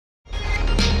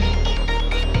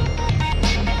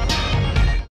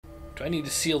Do I need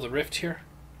to seal the rift here?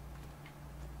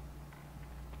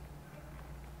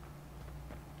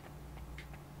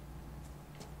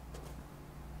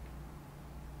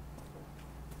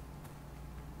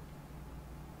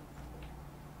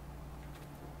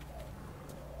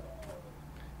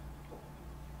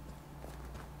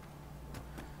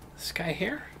 This guy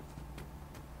here?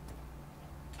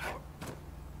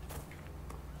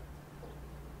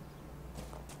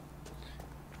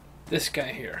 This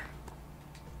guy here.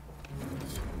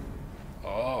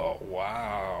 Oh,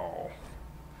 wow.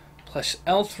 Plus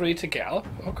L3 to gallop.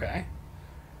 Okay.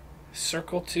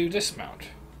 Circle to dismount.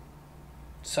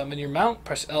 Summon your mount.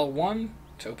 Press L1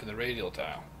 to open the radial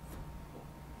dial.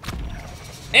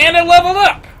 And I leveled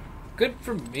up! Good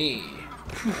for me.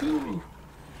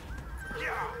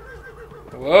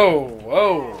 Whoa,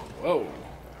 whoa, whoa.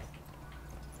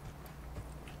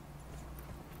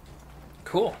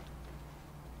 Cool.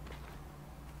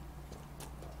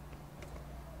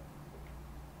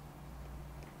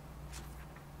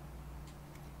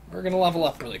 We're going to level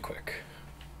up really quick.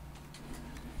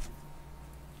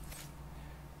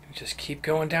 Just keep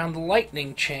going down the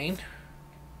lightning chain.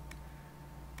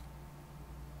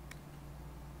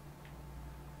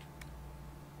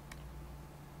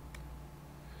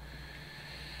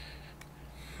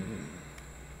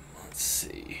 Let's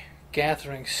see.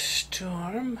 Gathering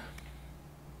Storm.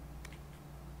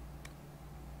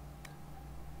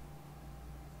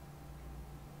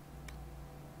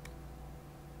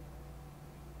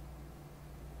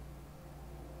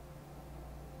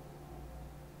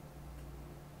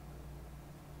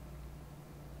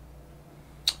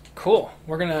 Cool.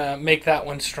 We're going to make that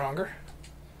one stronger.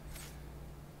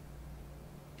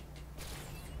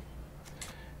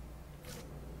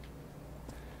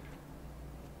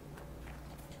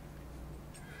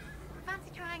 Fancy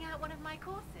trying out one of my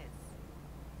courses?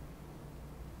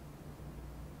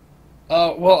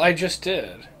 Well, I just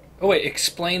did. Oh, wait,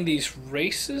 explain these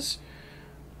races?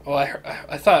 Oh,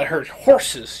 I thought I heard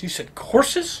horses. You said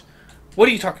courses? What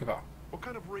are you talking about? What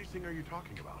kind of racing are you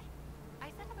talking about? I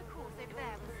set up a course over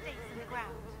there with stakes in the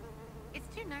ground. It's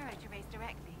too narrow to race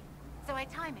directly, so I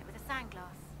time it with a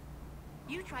sandglass.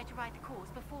 You try to ride the course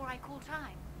before I call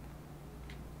time.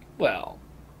 Well,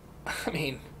 I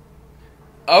mean,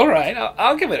 alright,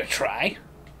 I'll give it a try.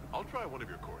 I'll try one of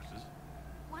your courses.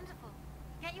 Wonderful.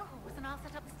 Get your horse and I'll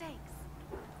set up the stakes.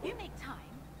 You make time.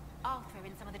 I'll throw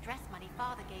in some of the dress money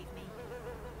Father gave me.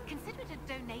 Consider it a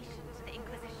donation to the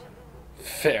Inquisition.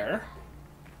 Fair.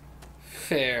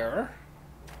 Fair.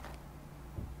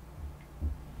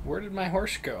 Where did my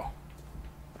horse go?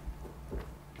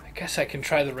 I guess I can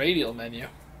try the radial menu.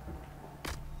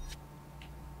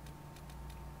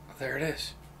 There it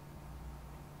is.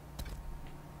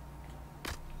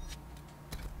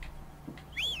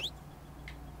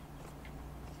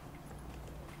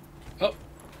 Oh.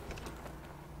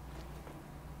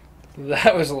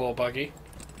 That was a little buggy.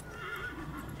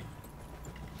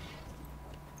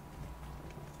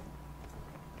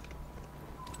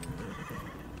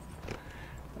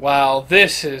 Wow,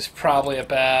 this is probably a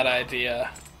bad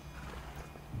idea.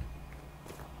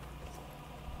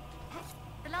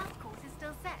 The last course is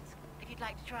still set, if you'd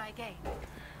like to try again.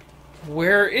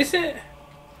 Where is it?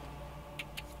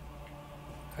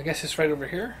 I guess it's right over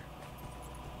here.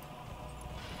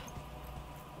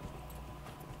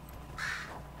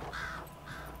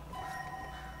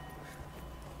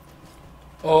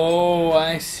 Oh,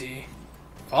 I see.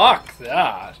 Fuck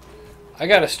that. I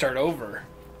gotta start over.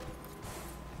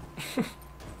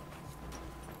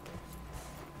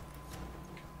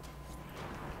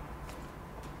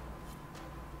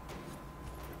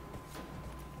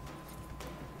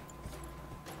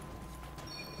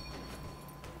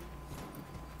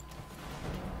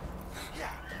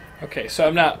 Okay, so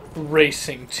I'm not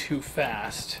racing too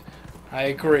fast. I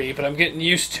agree, but I'm getting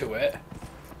used to it.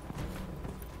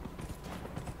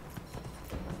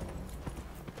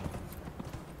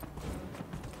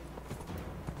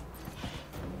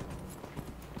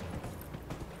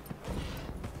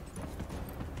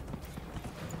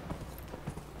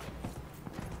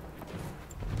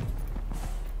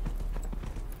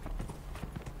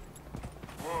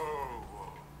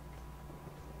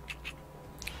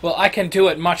 Well, I can do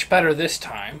it much better this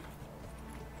time.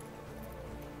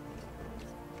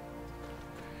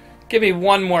 Give me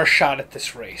one more shot at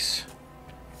this race.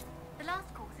 The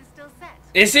last course is still set.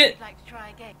 Is it? If you'd like to try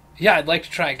again. Yeah, I'd like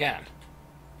to try again.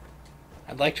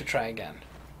 I'd like to try again.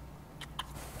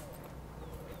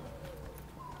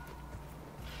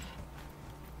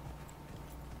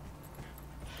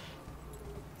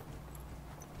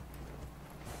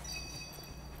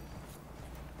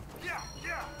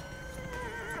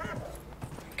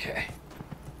 Okay.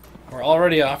 We're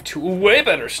already off to a way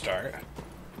better start.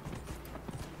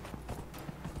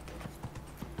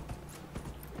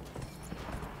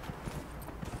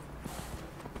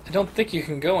 I don't think you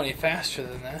can go any faster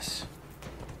than this.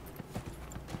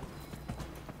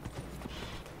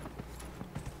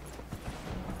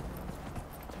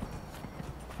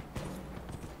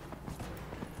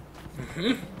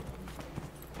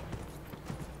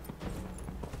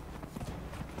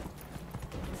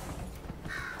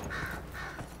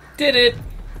 Did it!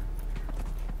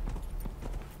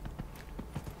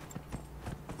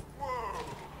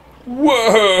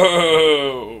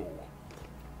 Whoa!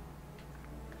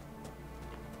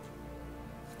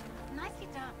 Nicely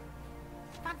done.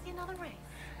 Fancy another race?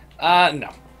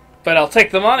 No. But I'll take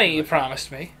the money you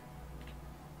promised me.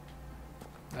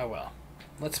 Oh well.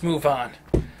 Let's move on.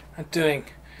 I'm doing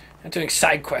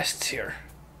side quests here.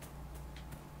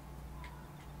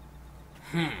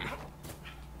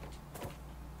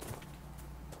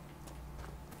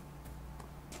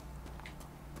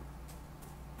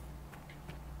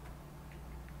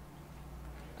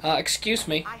 Excuse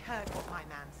me. I heard what my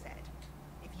man said.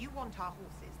 If you want our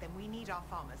horses, then we need our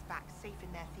farmers back safe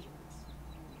in their fields.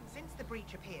 Since the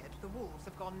breach appeared, the wolves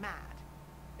have gone mad.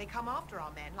 They come after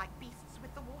our men like beasts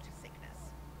with the water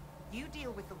sickness. You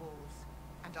deal with the wolves,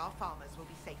 and our farmers will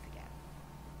be safe again.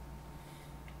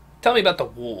 Tell me about the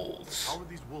wolves. How are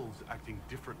these wolves acting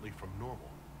differently from normal?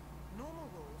 Normal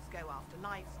wolves go after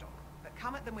livestock, but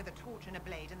come at them with a torch and a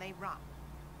blade and they run.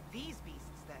 These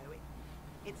beasts, though,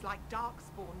 it's like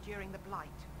darkspawn during the Blight,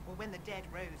 or when the dead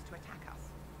rose to attack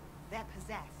us. They're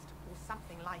possessed, or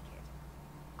something like it.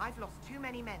 I've lost too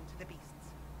many men to the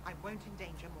beasts. I won't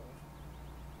endanger more.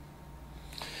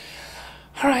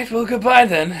 Alright, well goodbye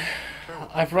then.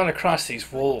 I've run across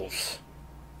these wolves.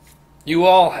 You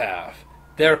all have.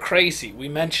 They're crazy. We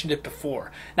mentioned it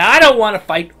before. Now I don't want to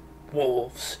fight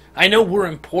wolves. I know we're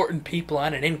important people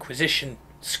on an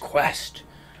Inquisition's quest.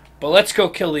 But let's go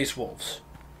kill these wolves.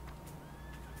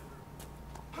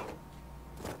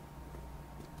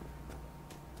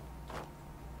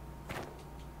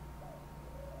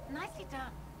 Nicely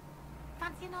done.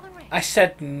 Fancy another race? I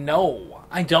said no.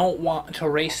 I don't want to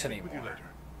race With you anymore. later.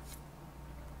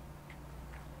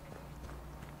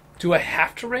 Do I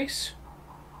have to race?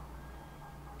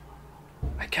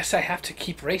 I guess I have to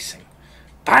keep racing.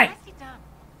 Fine. Nicely done.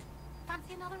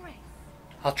 Fancy another race?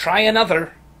 I'll try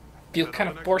another. Feel Set kind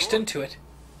up of the next forced door. into it.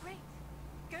 Great.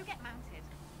 Go get mounted.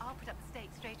 I'll put up the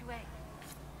stakes straight away.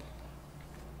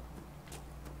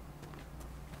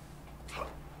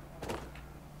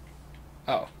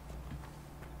 Oh.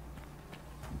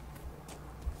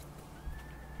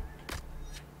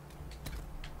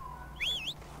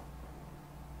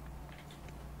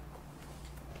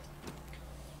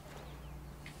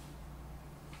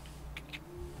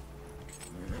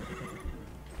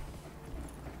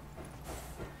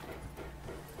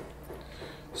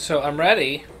 So I'm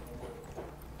ready.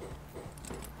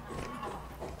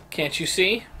 Can't you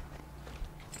see?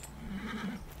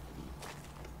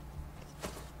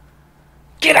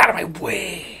 Get out of my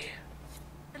way!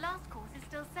 The last course is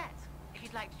still set. If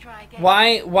you'd like to try again.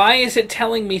 Why is it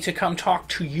telling me to come talk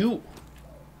to you?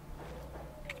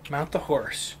 Mount the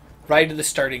horse. Ride to the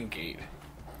starting gate.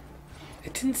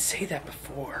 It didn't say that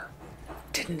before.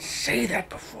 Didn't say that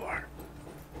before.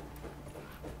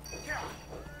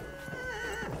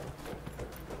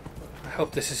 I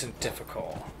hope this isn't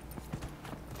difficult.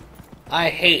 I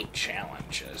hate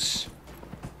challenges.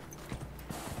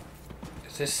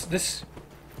 Is this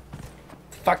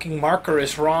fucking marker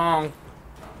is wrong.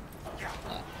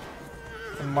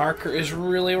 The marker is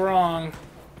really wrong.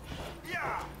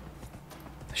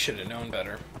 I should have known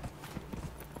better.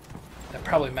 That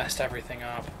probably messed everything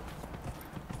up.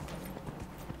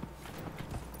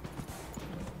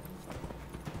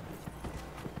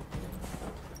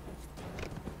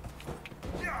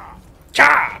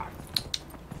 Cha!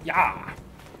 Yeah!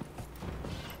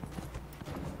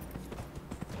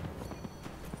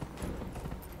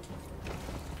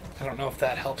 I don't know if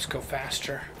that helps go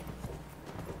faster.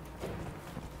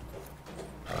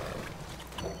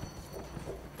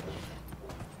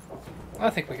 I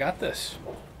think we got this.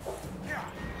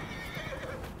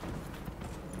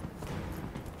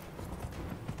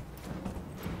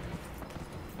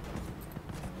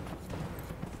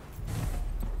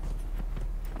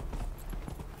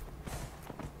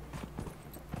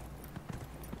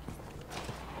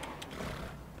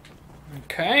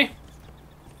 Okay.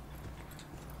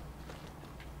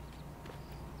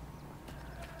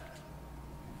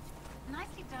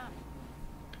 Nicely done.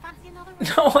 Fancy another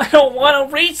race? No, I don't want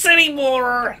to race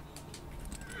anymore!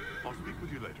 I'll speak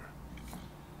with you later.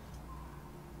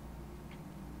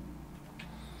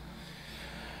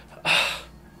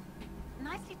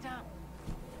 Nicely done.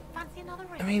 Fancy another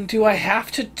race? I mean, do I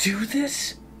have to do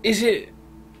this? Is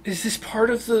this part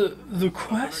of the Next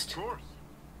quest? course.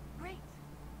 Great.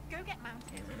 Go get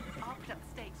mounted. I'll put up the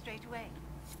stakes straight away.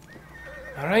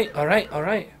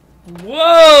 Alright.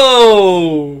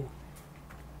 Whoa!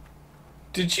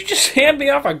 Did you just hand me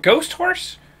off a ghost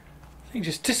horse? He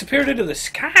just disappeared into the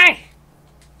sky.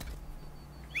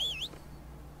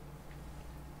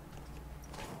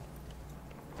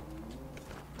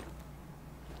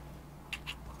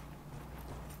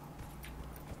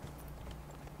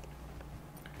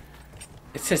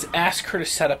 It says ask her to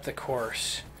set up the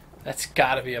course. That's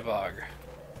gotta be a bug.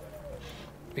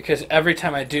 Because every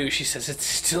time I do, she says, it's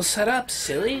still set up,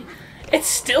 silly. It's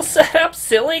still set up,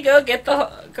 silly. Go get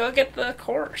the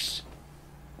course.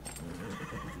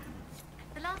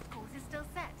 The last course is still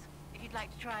set, if you'd like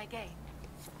to try again.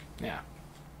 Yeah.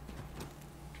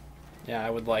 Yeah, I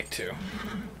would like to.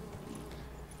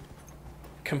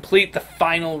 Complete the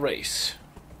final race.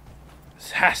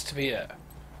 This has to be it.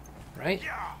 Right?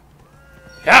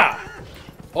 Yeah!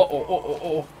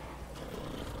 Oh.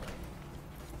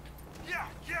 Yeah.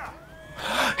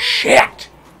 Shit!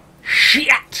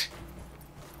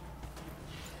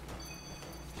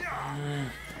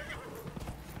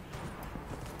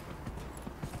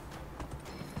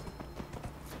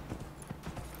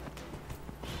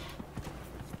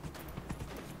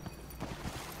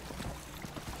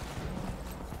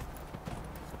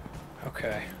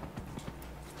 Okay.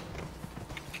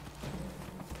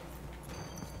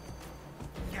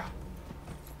 Yeah.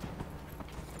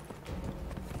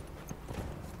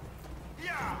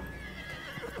 Yeah.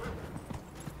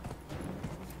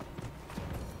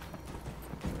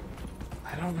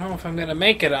 I don't know if I'm gonna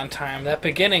make it on time. That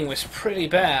beginning was pretty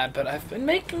bad, but I've been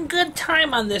making good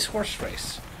time on this horse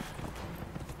race.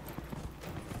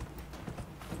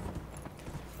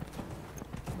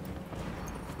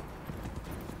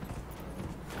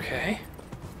 Okay.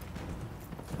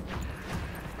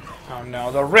 Oh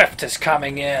no, the rift is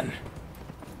coming in.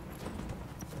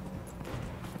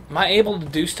 Am I able to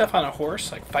do stuff on a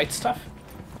horse? Like fight stuff?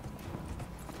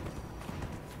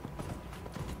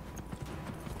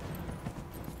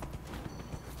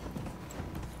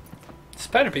 This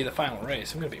better be the final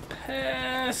race. I'm gonna be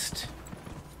pissed.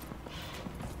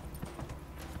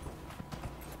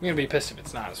 I'm gonna be pissed if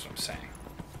it's not, is what I'm saying.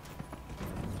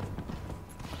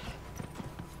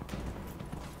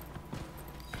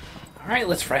 Alright,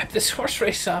 let's wrap this horse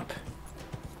race up.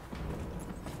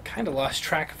 Kinda lost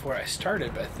track of where I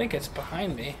started, but I think it's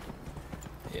behind me.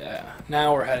 Yeah,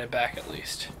 now we're headed back at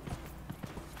least.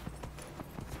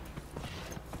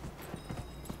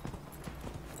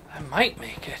 I might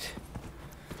make it.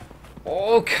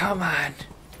 Oh, come on.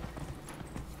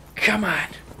 Come on.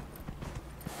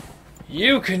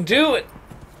 You can do it.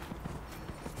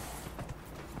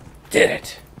 Did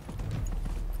it.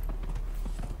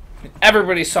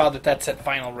 Everybody saw that that's at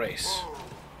final race.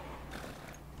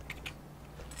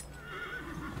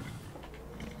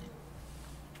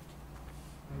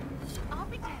 I'll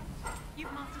be damned.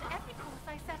 You've mastered every course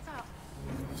I set up.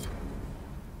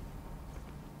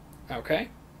 Okay.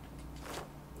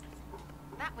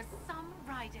 That was some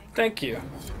riding. Thank you.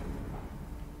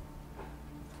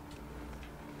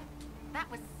 That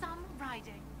was some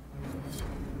riding.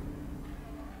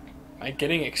 Am I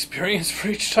getting experience for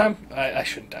each time? I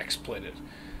shouldn't exploit it.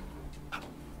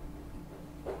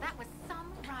 That was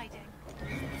some riding.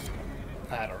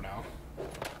 I don't know.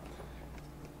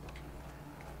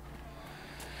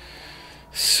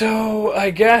 So,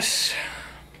 I guess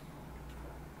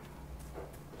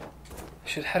I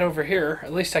should head over here.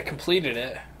 At least I completed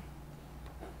it.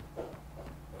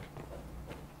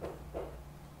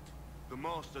 The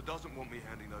Master doesn't want me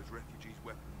handing those refugees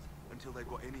weapons until they've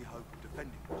got any hope of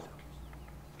defending themselves.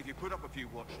 If you put up a few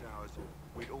watchtowers,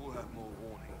 we'd all have more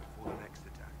warning before the next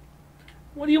attack.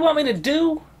 What do you want me to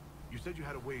do? You said you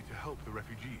had a way to help the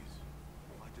refugees.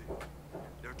 I do.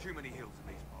 There are too many hills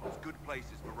in these parts, good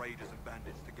places for raiders and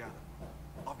bandits to gather.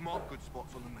 I've marked good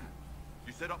spots on the map.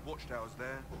 You set up watchtowers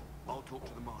there, I'll talk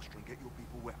to the Master and get your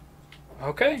people weapons.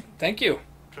 Okay, thank you.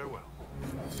 Farewell.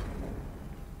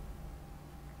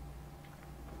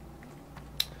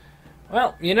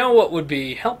 Well, you know what would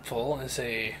be helpful is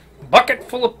a bucket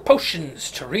full of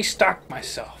potions to restock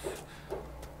myself.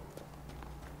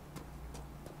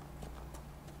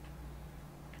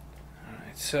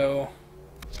 Alright, so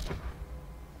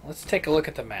let's take a look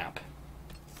at the map.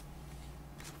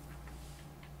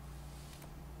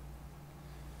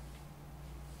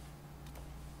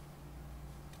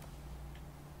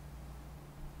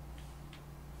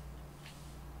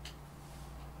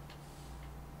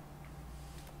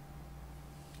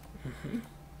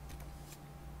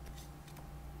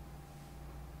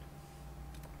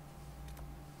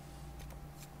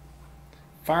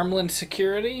 Farmland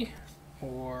security,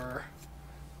 or...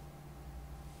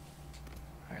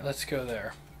 Alright, let's go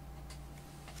there.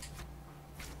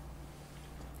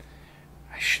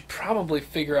 I should probably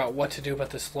figure out what to do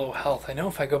about this low health. I know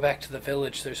if I go back to the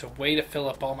village, there's a way to fill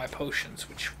up all my potions,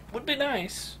 which would be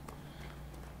nice.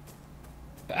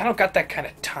 But I don't got that kind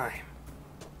of time.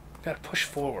 I've got to push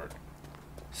forward.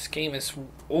 This game is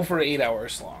over 8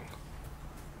 hours long.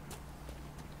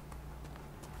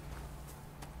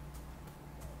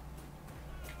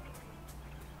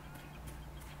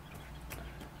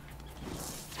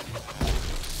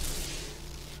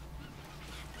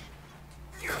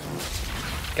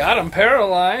 Got him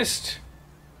paralyzed.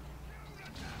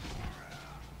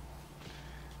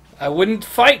 I wouldn't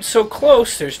fight so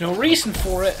close. There's no reason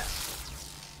for it.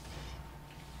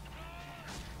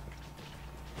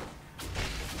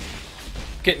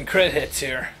 Getting crit hits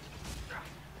here.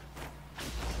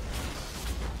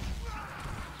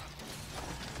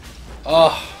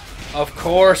 Oh, of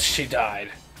course she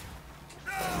died.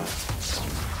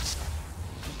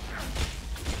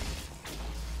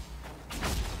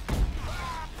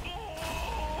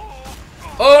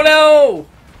 Oh no!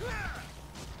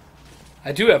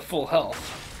 I do have full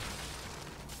health.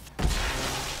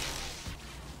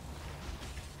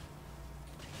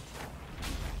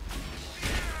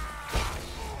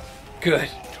 Good.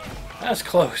 That was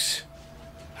close.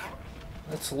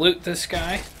 Let's loot this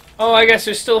guy. Oh, I guess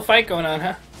there's still a fight going on,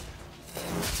 huh?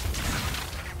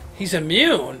 He's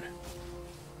immune.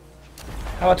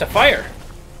 How about the fire?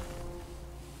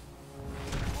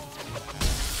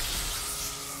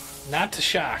 Not to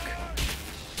shock.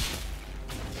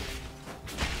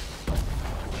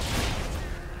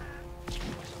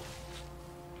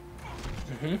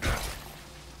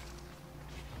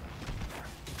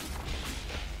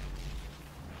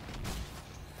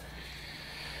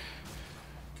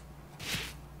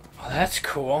 Well, that's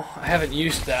cool. I haven't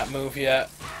used that move yet.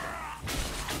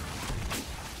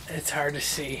 It's hard to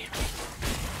see.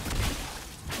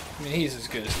 I mean, he's as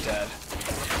good as dead.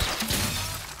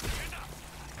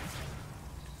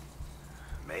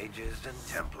 Mages and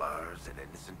Templars and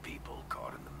innocent people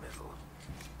caught in the middle.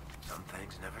 Some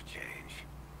things never change.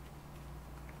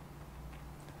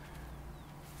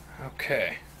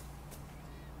 Okay.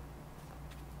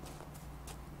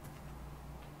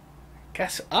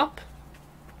 Guess up?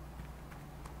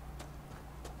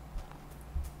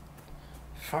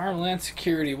 Farmland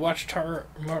security. Watchtower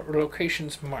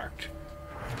locations marked.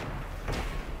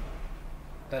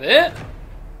 That it?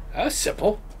 That was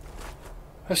simple.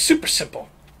 That was super simple.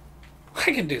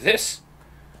 I can do this.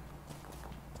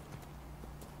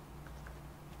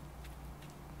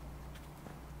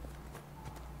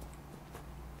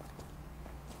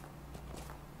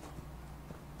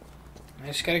 I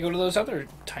just gotta go to those other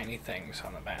tiny things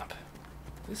on the map.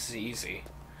 This is easy.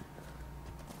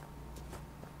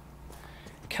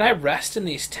 Can I rest in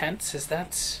these tents? Is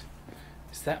that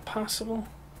possible?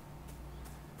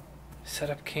 Set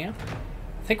up camp?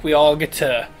 I think we all get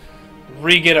to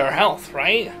re-get our health,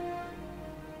 right?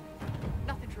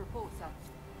 Nothing to report, sir.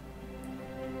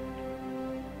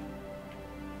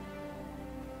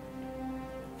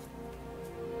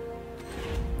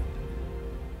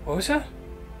 What was that?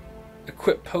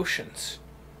 Equip potions.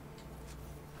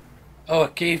 Oh,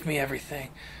 it gave me everything.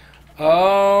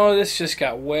 Oh, this just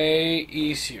got way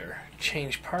easier.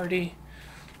 Change party?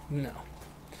 No.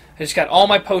 I just got all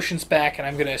my potions back, and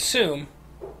I'm going to assume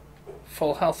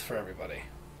full health for everybody.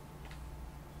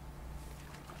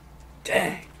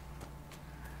 Dang.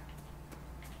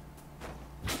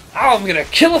 Oh, I'm going to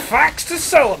kill a fox to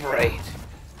celebrate.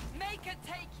 Make her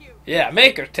take you. Yeah,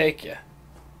 make her take you.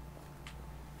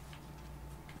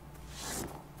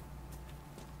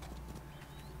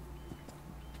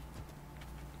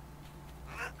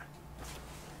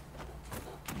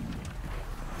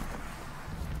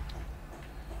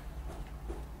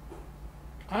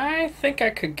 I think I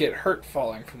could get hurt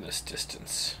falling from this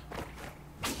distance.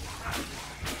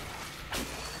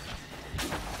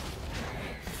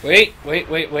 Wait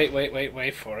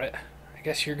for it. I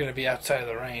guess you're gonna be outside of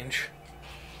the range.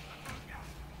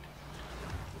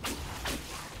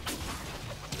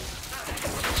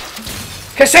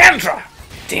 Cassandra!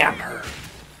 Damn her.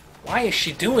 Why is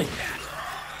she doing that?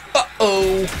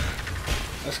 Uh-oh.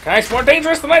 This guy's more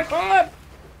dangerous than I thought.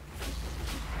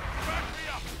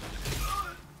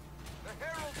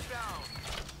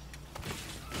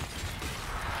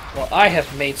 Well, I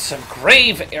have made some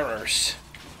grave errors.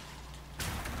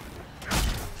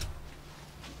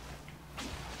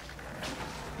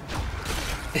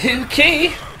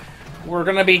 Okay. we're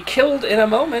gonna be killed in a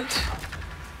moment.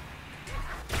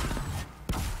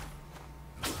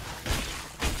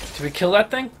 Did we kill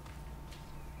that thing?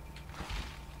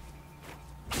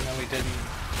 No, we didn't.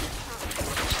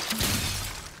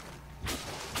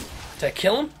 Did I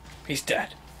kill him? He's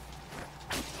dead.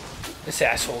 This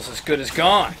asshole's as good as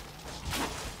gone.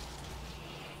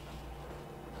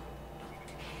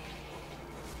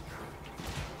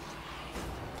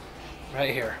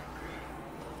 Right here.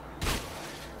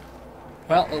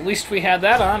 Well, at least we had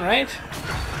that on, right?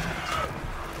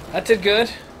 That did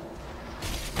good.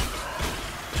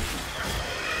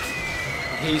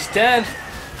 He's dead.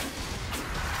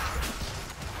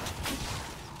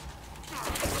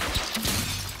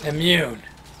 Immune.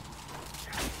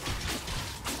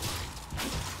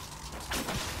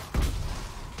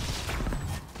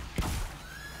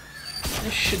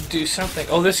 This should do something.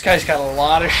 Oh, this guy's got a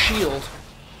lot of shield.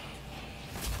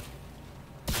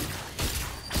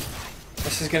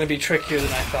 This is going to be trickier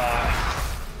than I thought.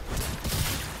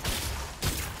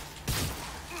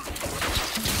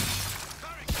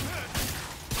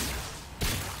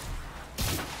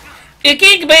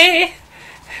 Okay, bye.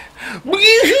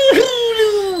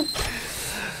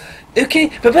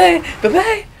 Okay, bye-bye,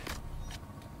 bye-bye.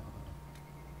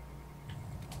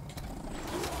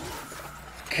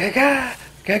 Gaga,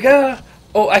 gaga.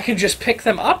 Oh, I can just pick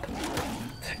them up?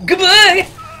 Goodbye!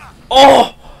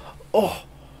 Oh! Oh!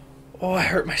 Oh, I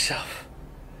hurt myself.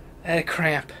 I had a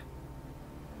cramp.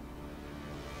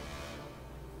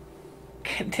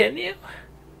 Continue?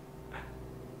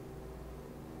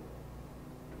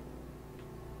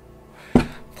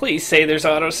 Please say there's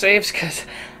autosaves, because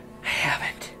I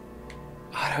haven't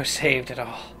autosaved at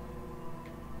all.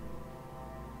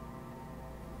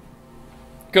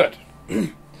 Good.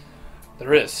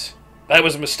 There is. That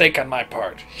was a mistake on my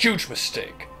part. Huge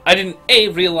mistake. I didn't, A,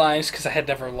 realize, because I had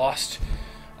never lost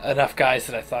enough guys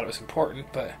that I thought it was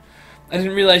important, but I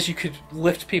didn't realize you could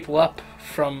lift people up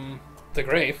from the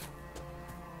grave.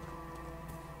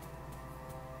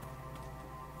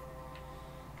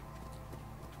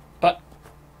 But,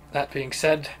 that being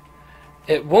said,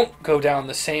 it won't go down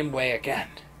the same way again.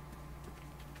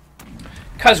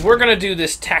 Because we're going to do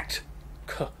this tactically.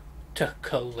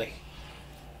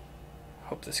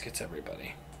 Hope this gets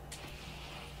everybody.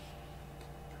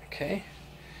 Okay.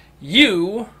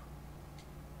 You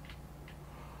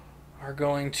are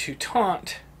going to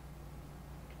taunt.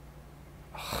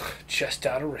 Ugh, just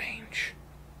out of range.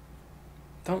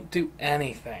 Don't do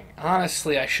anything.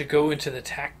 Honestly, I should go into the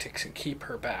tactics and keep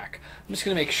her back. I'm just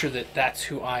going to make sure that that's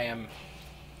who I am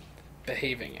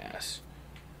behaving as.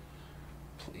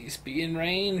 Please be in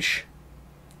range.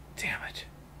 Damn it.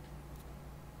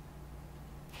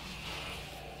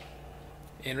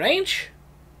 In range?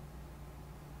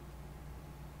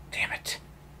 Damn it.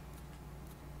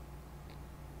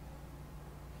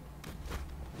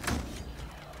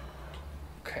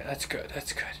 Okay, that's good,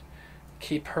 that's good.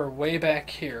 Keep her way back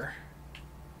here.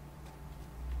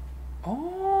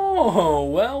 Oh,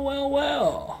 well, well,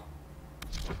 well.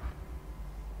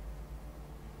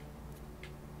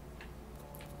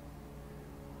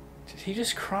 Did he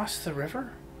just cross the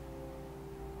river?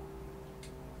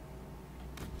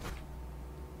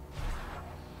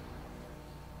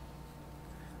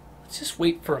 Let's just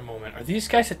wait for a moment. Are these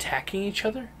guys attacking each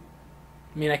other?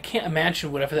 I mean, I can't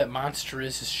imagine whatever that monster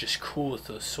is just cool with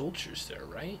those soldiers there,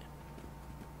 right?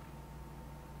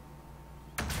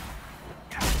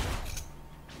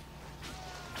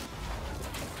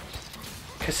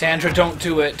 Cassandra, don't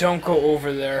do it. Don't go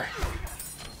over there.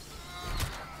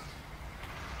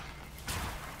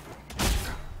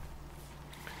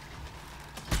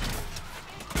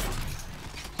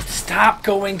 Stop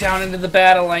going down into the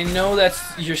battle. I know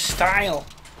that's your style.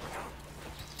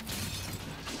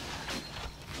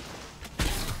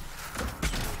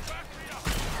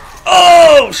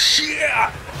 Oh, shit!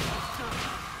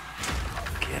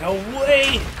 Get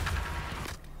away!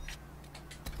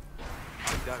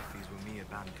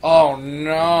 Oh,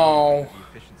 no.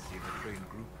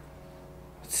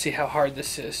 Let's see how hard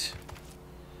this is.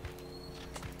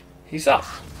 He's up.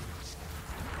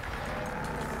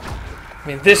 I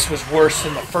mean, this was worse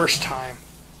than the first time.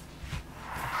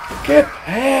 Get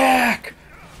back!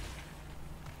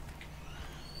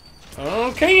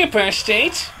 Okay, you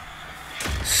apostate.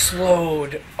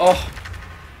 Slowed. Oh.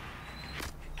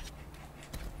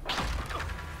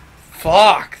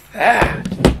 Fuck that.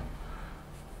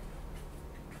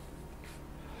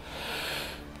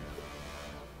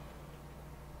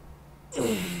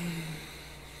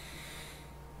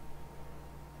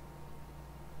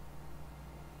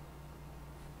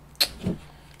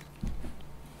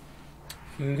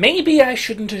 Maybe I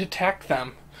shouldn't attack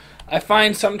them. I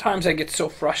find sometimes I get so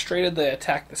frustrated that I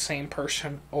attack the same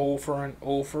person over and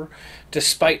over,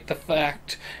 despite the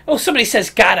fact, oh, somebody says,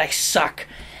 God, I suck.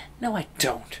 No, I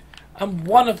don't. I'm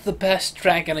one of the best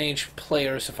Dragon Age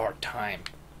players of our time.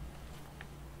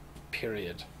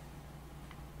 Period.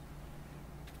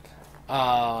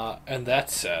 And that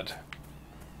said,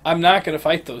 I'm not going to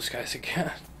fight those guys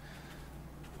again.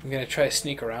 I'm going to try to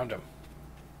sneak around them.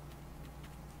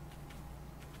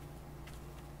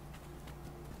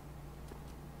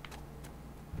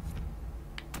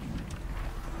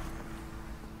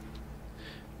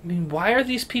 I mean, why are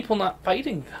these people not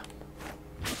fighting them?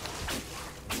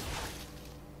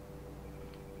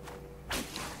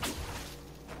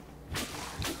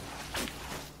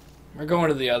 We're going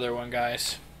to the other one,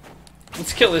 guys.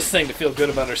 Let's kill this thing to feel good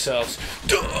about ourselves.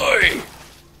 Die!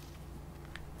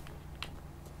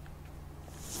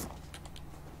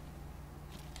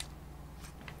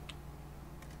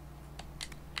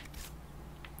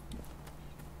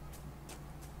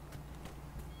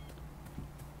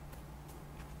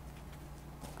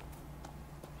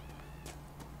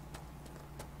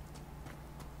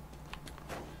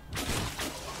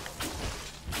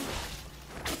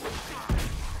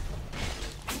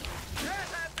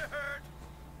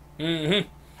 Mm-hmm.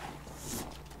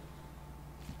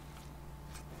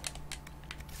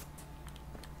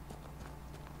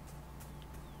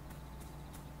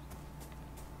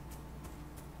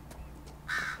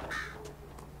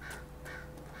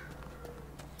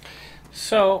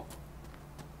 So,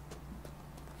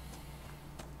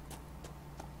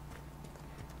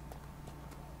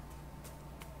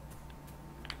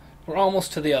 we're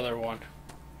almost to the other one.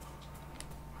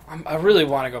 I really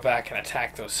want to go back and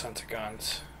attack those sons of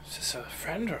guns. Is this a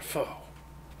friend or a foe?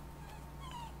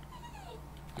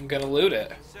 I'm gonna loot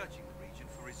it. Searching the region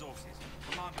for resources.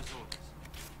 Commander's orders.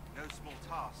 No small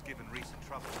task given recent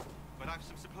trouble. But I've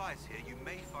some supplies here you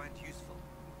may find useful.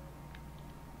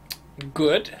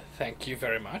 Good. Thank you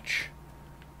very much.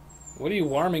 What are you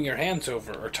warming your hands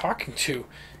over or talking to?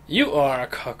 You are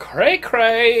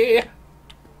cray-cray!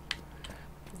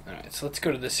 Alright, so let's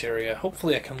go to this area.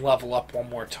 Hopefully I can level up one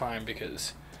more time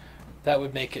because that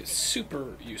would make it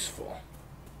super useful.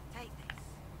 Take this.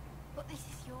 But this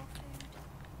is your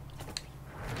food. This is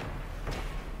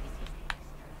his.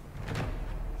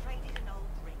 Traded an old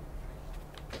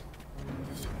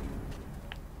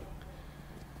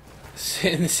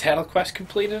ring. The saddle quest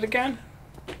completed again?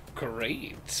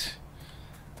 Great.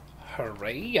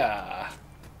 Hooray.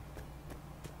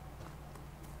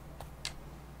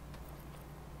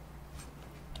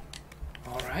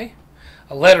 Alright.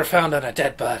 A letter found on a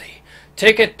dead body.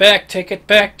 Take it back, take it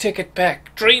back, take it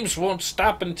back. Dreams won't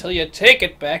stop until you take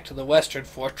it back to the Western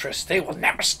Fortress. They will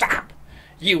never stop.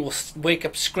 You will wake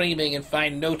up screaming and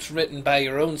find notes written by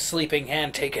your own sleeping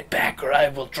hand. Take it back or I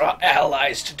will draw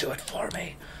allies to do it for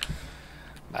me.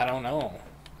 I don't know.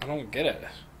 I don't get it.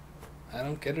 I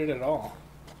don't get it at all.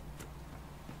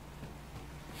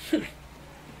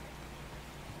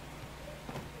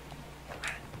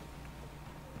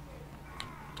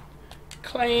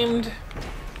 Claimed.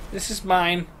 This is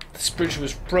mine. This bridge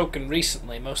was broken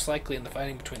recently, most likely in the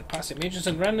fighting between apostate mages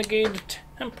and renegade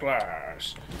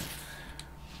Templars.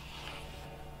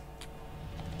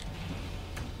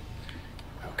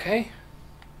 Okay.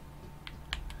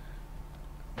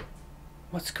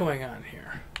 What's going on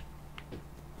here?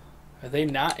 Are they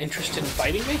not interested in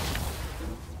fighting me?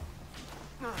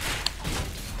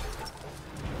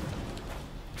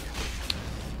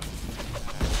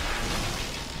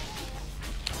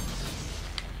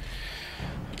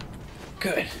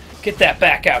 Good. Get that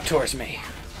back out towards me.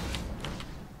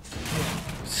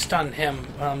 Stun him.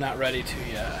 Well, I'm not ready to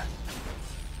yet.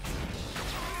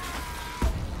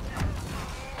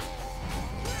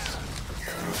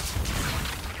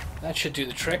 That should do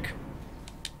the trick.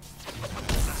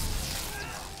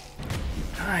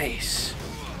 Nice.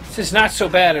 This is not so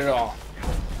bad at all.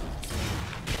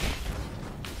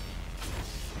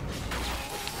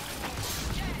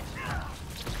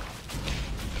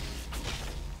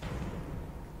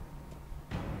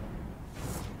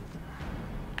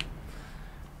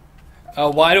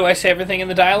 Why do I say everything in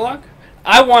the dialogue?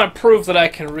 I want to prove that I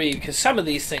can read, because some of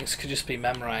these things could just be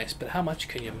memorized, but how much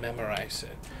can you memorize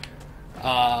it?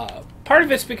 Part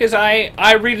of it's because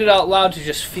I read it out loud to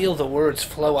just feel the words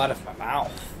flow out of my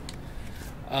mouth.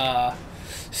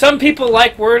 Some people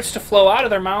like words to flow out of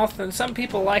their mouth, and some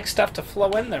people like stuff to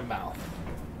flow in their mouth.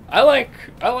 I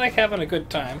like having a good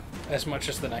time as much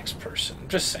as the next person. I'm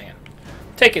just saying.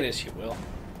 Take it as you will.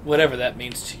 Whatever that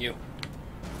means to you.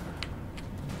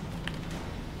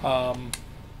 I'm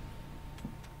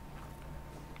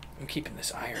keeping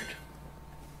this iron.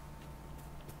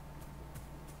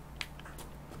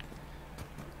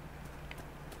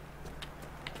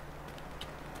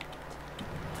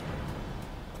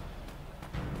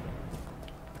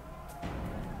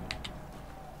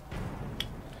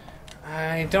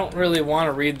 I don't really want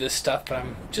to read this stuff, but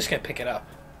I'm just gonna pick it up.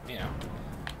 You know.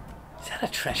 Is that a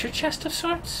treasure chest of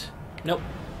sorts? Nope.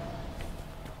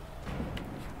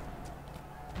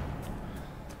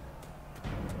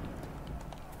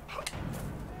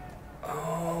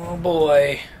 Oh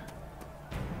boy.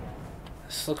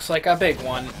 This looks like a big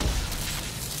one.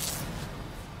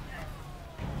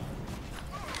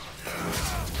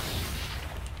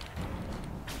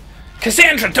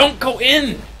 Cassandra, don't go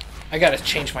in! I gotta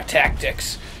change my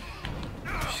tactics.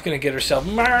 She's gonna get herself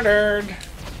murdered.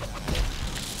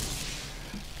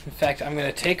 In fact, I'm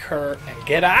gonna take her and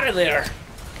get out of there.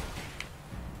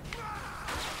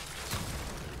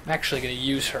 I'm actually gonna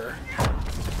use her.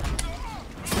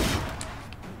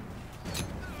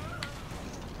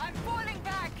 I'm falling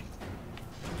back.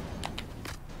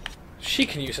 She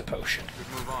can use a potion. Good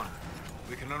move on.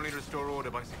 We can only restore order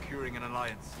by securing an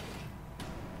alliance.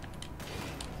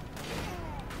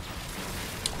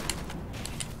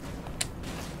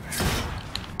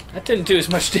 That didn't do as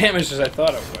much damage as I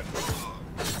thought it would.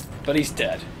 But he's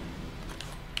dead.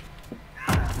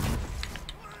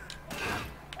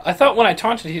 I thought when I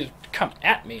taunted he'd come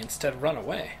at me instead of run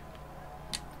away.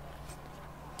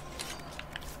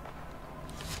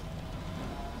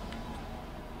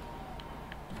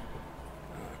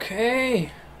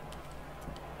 Okay.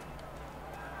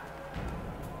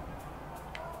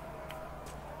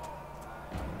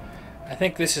 I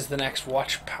think this is the next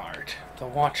watch part. The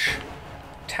watch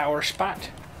tower spot.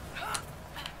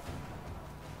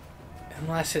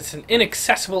 Unless it's an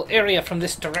inaccessible area from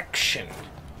this direction.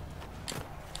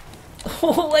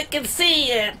 Oh, I can see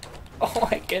it! Oh,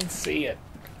 I can see it.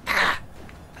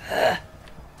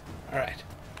 Alright.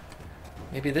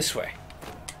 Maybe this way.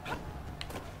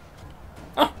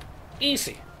 Oh,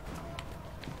 easy.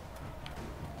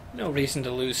 No reason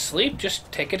to lose sleep, just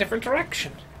take a different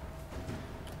direction.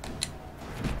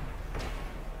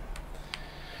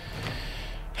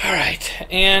 Alright,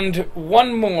 and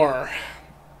one more.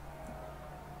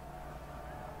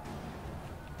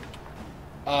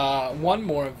 One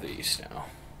more of these now.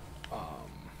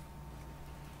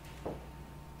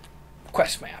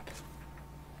 Quest map.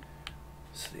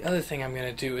 So the other thing I'm going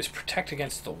to do is protect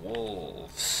against the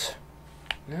wolves.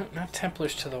 No, not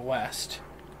Templars to the west.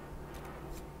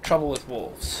 Trouble with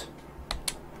wolves.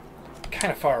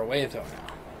 Kind of far away though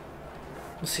now.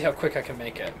 We'll see how quick I can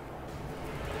make it.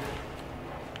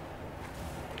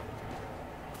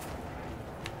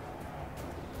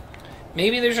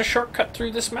 Maybe there's a shortcut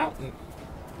through this mountain.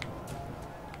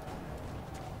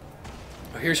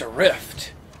 Oh, here's a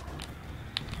rift.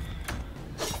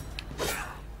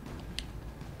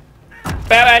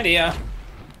 Bad idea.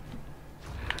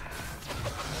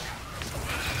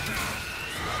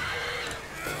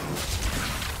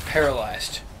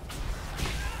 Paralyzed.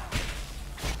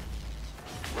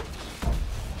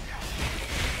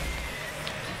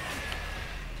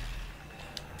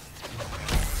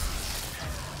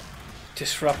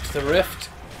 Disrupt the rift.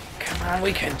 Come on,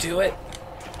 we can do it.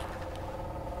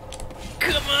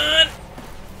 Come on!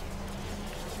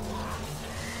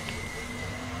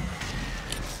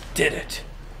 Did it.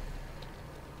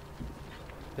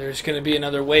 There's gonna be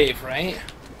another wave, right?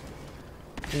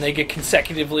 And they get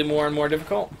consecutively more and more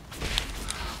difficult.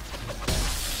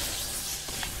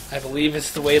 I believe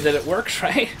it's the way that it works,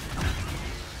 right?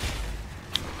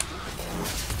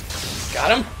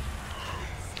 Got him?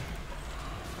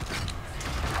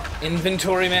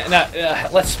 Inventory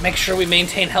let's make sure we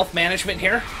maintain health management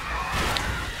here.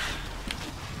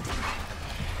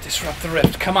 Disrupt the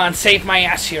rift. Come on, save my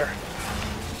ass here.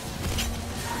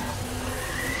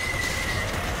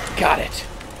 Got it.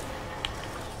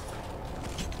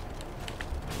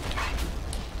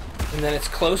 And then it's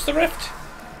close the rift.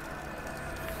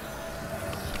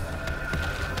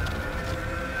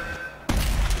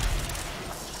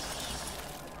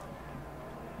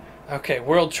 Okay,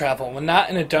 world travel. When not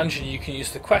in a dungeon, you can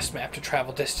use the quest map to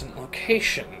travel distant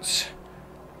locations.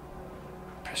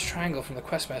 Press triangle from the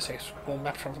quest map.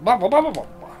 Map travel. Blah, blah, blah, blah,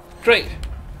 blah. Great.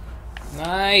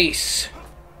 Nice.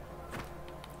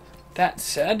 That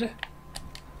said,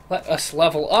 let us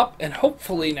level up, and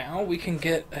hopefully now we can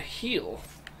get a heal.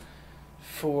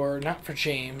 Not for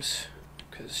James,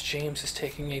 because James is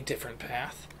taking a different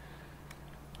path.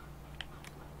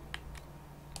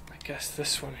 I guess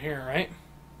this one here, right?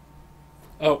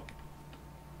 Oh.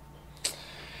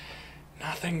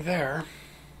 Nothing there.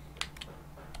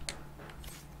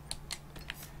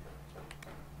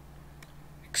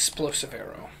 Explosive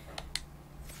arrow.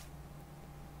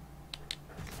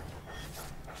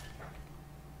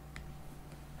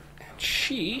 And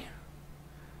she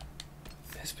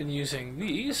has been using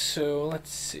these, so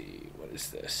let's see. What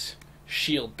is this?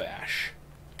 Shield bash.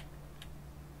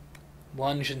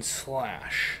 Lunge and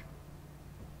slash.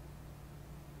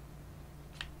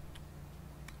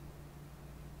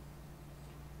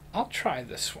 I'll try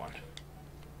this one.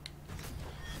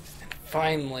 And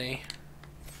finally,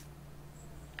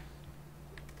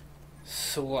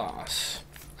 Salas.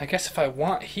 I guess if I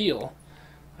want heal,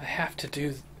 I have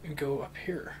to go up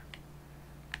here.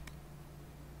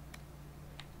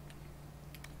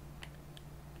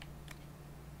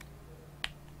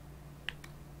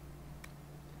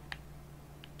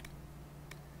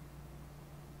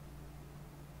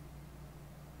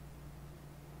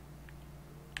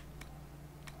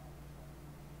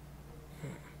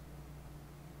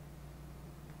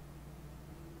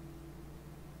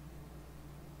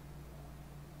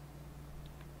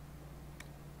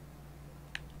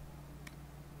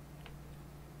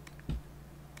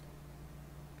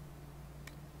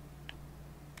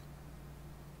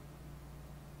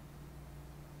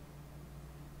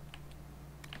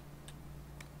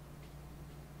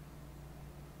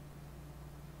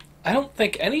 I don't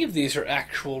think any of these are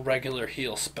actual regular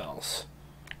heal spells.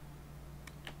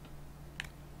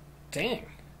 Dang.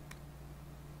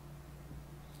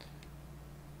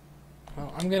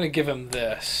 Well, I'm going to give him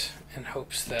this in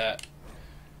hopes that...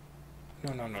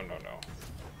 No.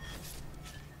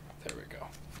 There we go.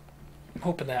 I'm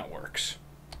hoping that works.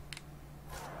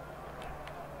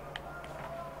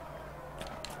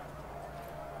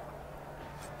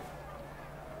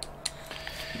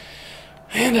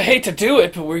 And I hate to do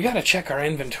it, but we gotta check our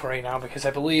inventory now because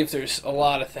I believe there's a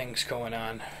lot of things going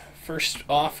on. First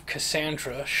off,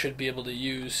 Cassandra should be able to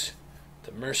use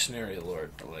the Mercenary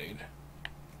Lord Blade.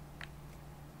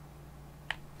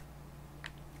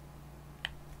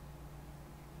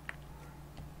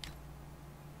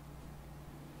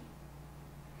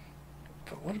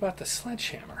 But what about the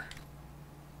sledgehammer?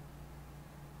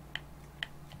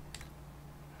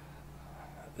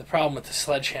 The problem with the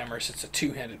sledgehammer is it's a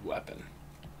two-handed weapon.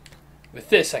 With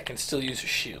this, I can still use a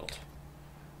shield,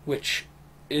 which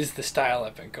is the style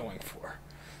I've been going for.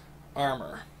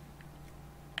 Armor.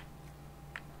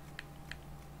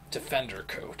 Defender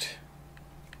coat.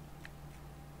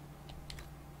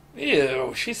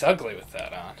 Ew, she's ugly with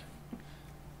that on.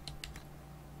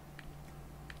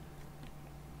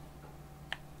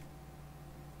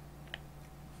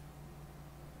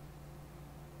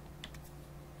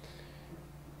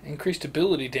 Increased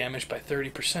ability damage by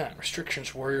 30%.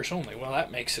 Restrictions warriors only. Well,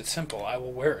 that makes it simple. I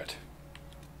will wear it.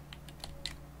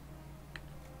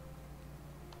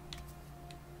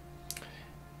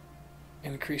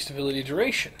 Increased ability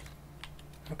duration.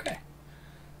 Okay.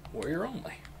 Warrior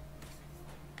only.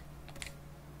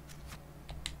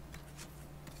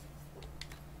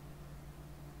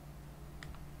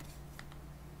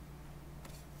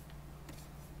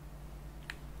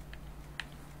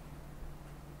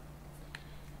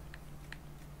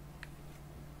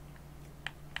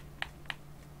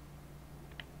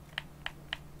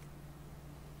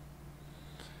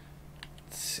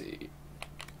 See.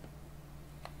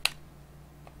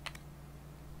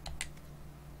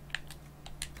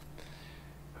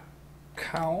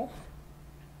 Cowl.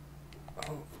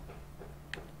 Oh.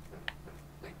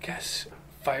 I guess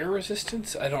fire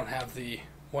resistance? I don't have the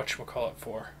whatchamacallit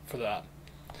for that.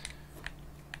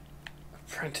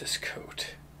 Apprentice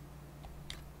coat.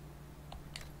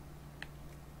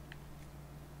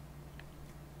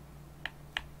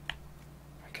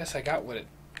 I guess I got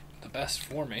the best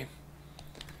for me.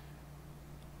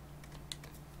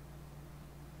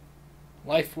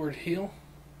 Life word heal.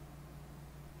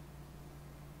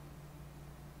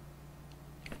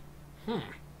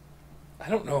 I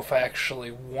don't know if I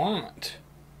actually want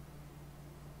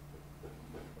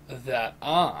that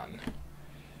on,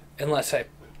 unless I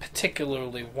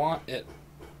particularly want it.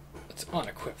 Let's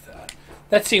unequip that.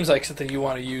 That seems like something you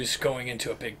want to use going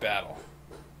into a big battle.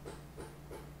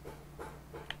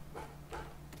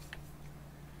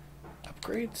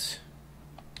 Upgrades.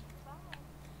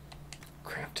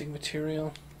 Crafting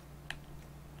material.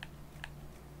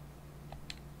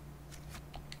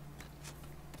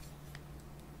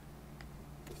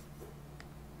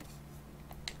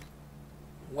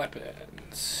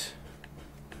 Weapons.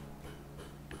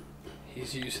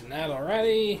 He's using that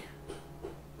already.